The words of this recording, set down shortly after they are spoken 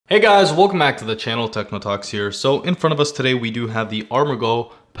Hey guys, welcome back to the channel. Techno Talks here. So in front of us today, we do have the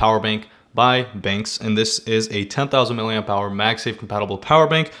ArmorGo Power Bank by Benks, and this is a 10,000 milliamp hour MagSafe compatible power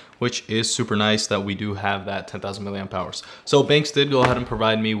bank, which is super nice that we do have that 10,000 milliamp hours. So Benks did go ahead and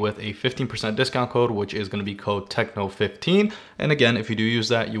provide me with a 15% discount code, which is going to be code TECHNO15. And again, if you do use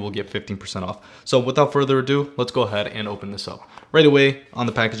that, you will get 15% off. So without further ado, let's go ahead and open this up. Right away on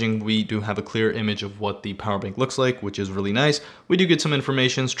the packaging, we do have a clear image of what the power bank looks like, which is really nice. We do get some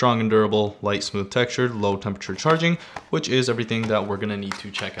information: strong and durable, light, smooth textured, low temperature charging, which is everything that we're going to need to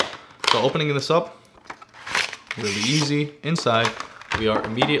check out. So opening this up, really easy. Inside, we are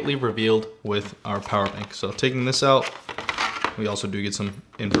immediately revealed with our power bank. So taking this out, we also do get some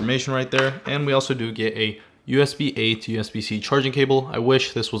information right there. And we also do get a USB-A to USB-C charging cable. I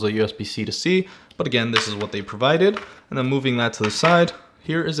wish this was a USB-C to C, but again, this is what they provided. And then moving that to the side,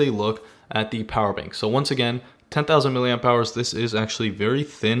 here is a look at the power bank. So once again, 10,000 milliamp hours. This is actually very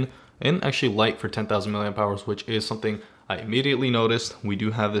thin and actually light for 10,000 milliamp hours, which is something I immediately noticed. We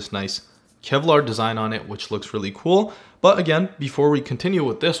do have this nice Kevlar design on it, which looks really cool. But again, before we continue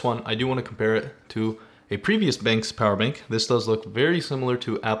with this one, I do want to compare it to a previous Benks power bank. This does look very similar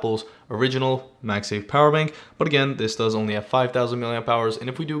to Apple's original MagSafe power bank, but again, this does only have 5,000 milliamp hours. And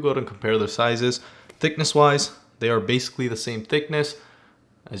if we do go to compare their sizes, thickness wise, they are basically the same thickness,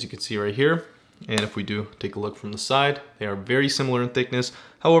 as you can see right here. And if we do take a look from the side, they are very similar in thickness.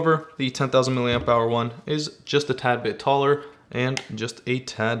 However, the 10,000 milliamp hour one is just a tad bit taller and just a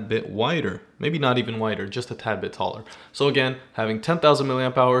tad bit wider. Maybe not even wider, just a tad bit taller. So again, having 10,000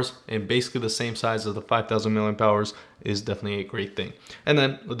 milliamp hours and basically the same size as the 5,000 milliamp hours is definitely a great thing. And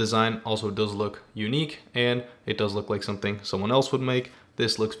then the design also does look unique, and it does look like something someone else would make.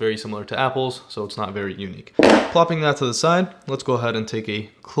 This looks very similar to Apple's, so it's not very unique. Plopping that to the side, let's go ahead and take a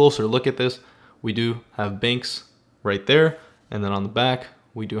closer look at this. We do have Benks right there, and then on the back,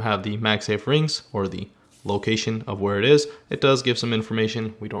 we do have the MagSafe rings, or the location of where it is. It does give some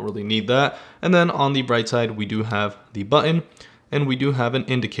information. We don't really need that. And then on the bright side, we do have the button, and we do have an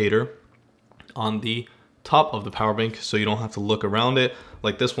indicator on the top of the power bank, so you don't have to look around it.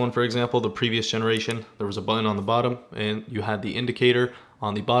 Like this one, for example, the previous generation, there was a button on the bottom and you had the indicator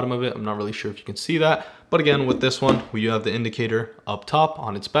on the bottom of it. I'm not really sure if you can see that, but again, with this one, we do have the indicator up top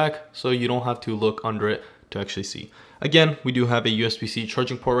on its back, so you don't have to look under it to actually see. Again, we do have a USB-C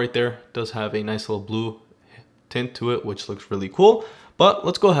charging port right there. It does have a nice little blue tint to it, which looks really cool. But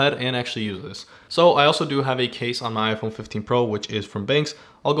let's go ahead and actually use this. So I also do have a case on my iPhone 15 Pro, which is from Benks.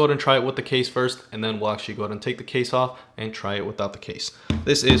 I'll go ahead and try it with the case first, and then we'll actually go ahead and take the case off and try it without the case.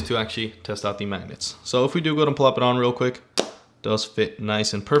 This is to actually test out the magnets. So if we do go ahead and plop it on real quick, it does fit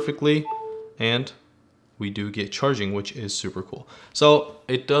nice and perfectly, and we do get charging, which is super cool. So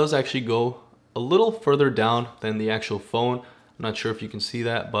it does actually go a little further down than the actual phone. I'm not sure if you can see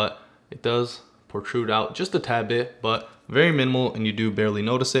that, but it does protrude out just a tad bit, but very minimal, and you do barely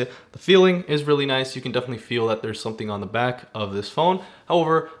notice it. The feeling is really nice. You can definitely feel that there's something on the back of this phone.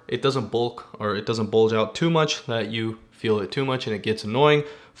 However, it doesn't bulk, or it doesn't bulge out too much that you feel it too much and it gets annoying.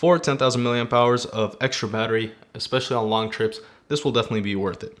 For 10,000 milliamp hours of extra battery, especially on long trips, this will definitely be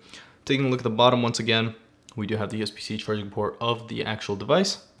worth it. Taking a look at the bottom once again, we do have the USB-C charging port of the actual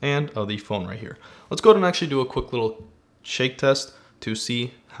device and of the phone right here. Let's go ahead and actually do a quick little shake test to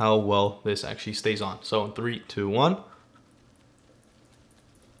see how well this actually stays on. So in 3, 2, 1.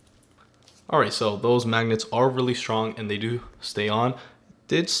 All right, so those magnets are really strong and they do stay on. It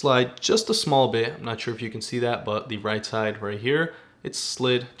did slide just a small bit. I'm not sure if you can see that, but the right side right here, it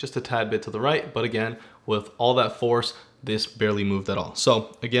slid just a tad bit to the right. But again, with all that force, this barely moved at all.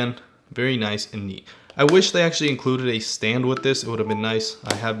 So again, very nice and neat. I wish they actually included a stand with this. It would have been nice.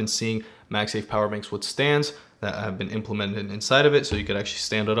 I have been seeing MagSafe power banks with stands that have been implemented inside of it, so you could actually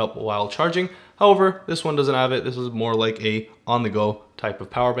stand it up while charging. However, this one doesn't have it. This is more like a on-the-go type of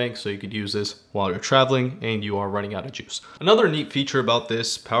power bank, so you could use this while you're traveling and you are running out of juice. Another neat feature about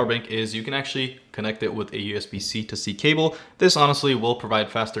this power bank is you can actually connect it with a USB-C to C cable. This honestly will provide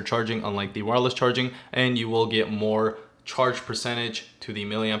faster charging, unlike the wireless charging, and you will get more charge percentage to the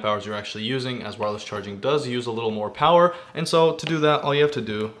milliamp hours you're actually using, as wireless charging does use a little more power. And so to do that, all you have to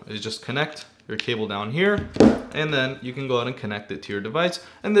do is just connect your cable down here, and then you can go ahead and connect it to your device.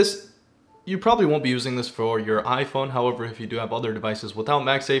 And this, you probably won't be using this for your iPhone. However, if you do have other devices without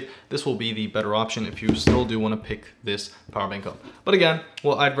MagSafe, this will be the better option if you still do want to pick this power bank up. But again,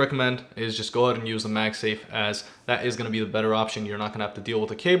 what I'd recommend is just go ahead and use the MagSafe, as that is going to be the better option. You're not going to have to deal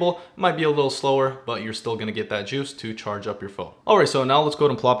with a cable. It might be a little slower, but you're still going to get that juice to charge up your phone. All right, so now let's go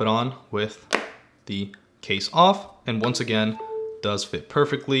ahead and plop it on with the case off. And once again, does fit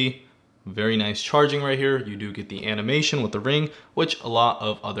perfectly. Very nice charging right here. You do get the animation with the ring, which a lot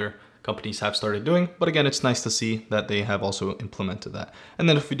of other companies have started doing. But again, it's nice to see that they have also implemented that. And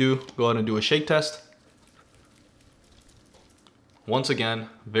then if we do go ahead and do a shake test, once again,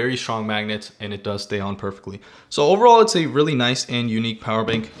 very strong magnets, and it does stay on perfectly. So overall, it's a really nice and unique power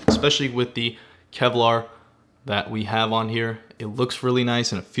bank, especially with the Kevlar that we have on here. It looks really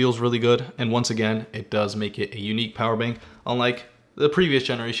nice and it feels really good. And once again, it does make it a unique power bank, unlike the previous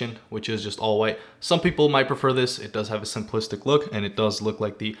generation, which is just all white. Some people might prefer this. It does have a simplistic look, and it does look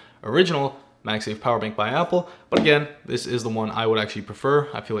like the original MagSafe power bank by Apple. But again, this is the one I would actually prefer.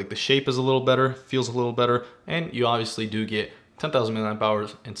 I feel like the shape is a little better, feels a little better, and you obviously do get 10,000 milliamp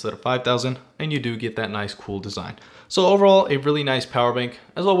hours instead of 5,000, and you do get that nice cool design. So overall, a really nice power bank.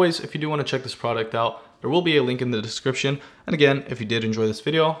 As always, if you do want to check this product out, there will be a link in the description. And again, if you did enjoy this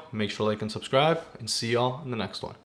video, make sure to like and subscribe, and see y'all in the next one.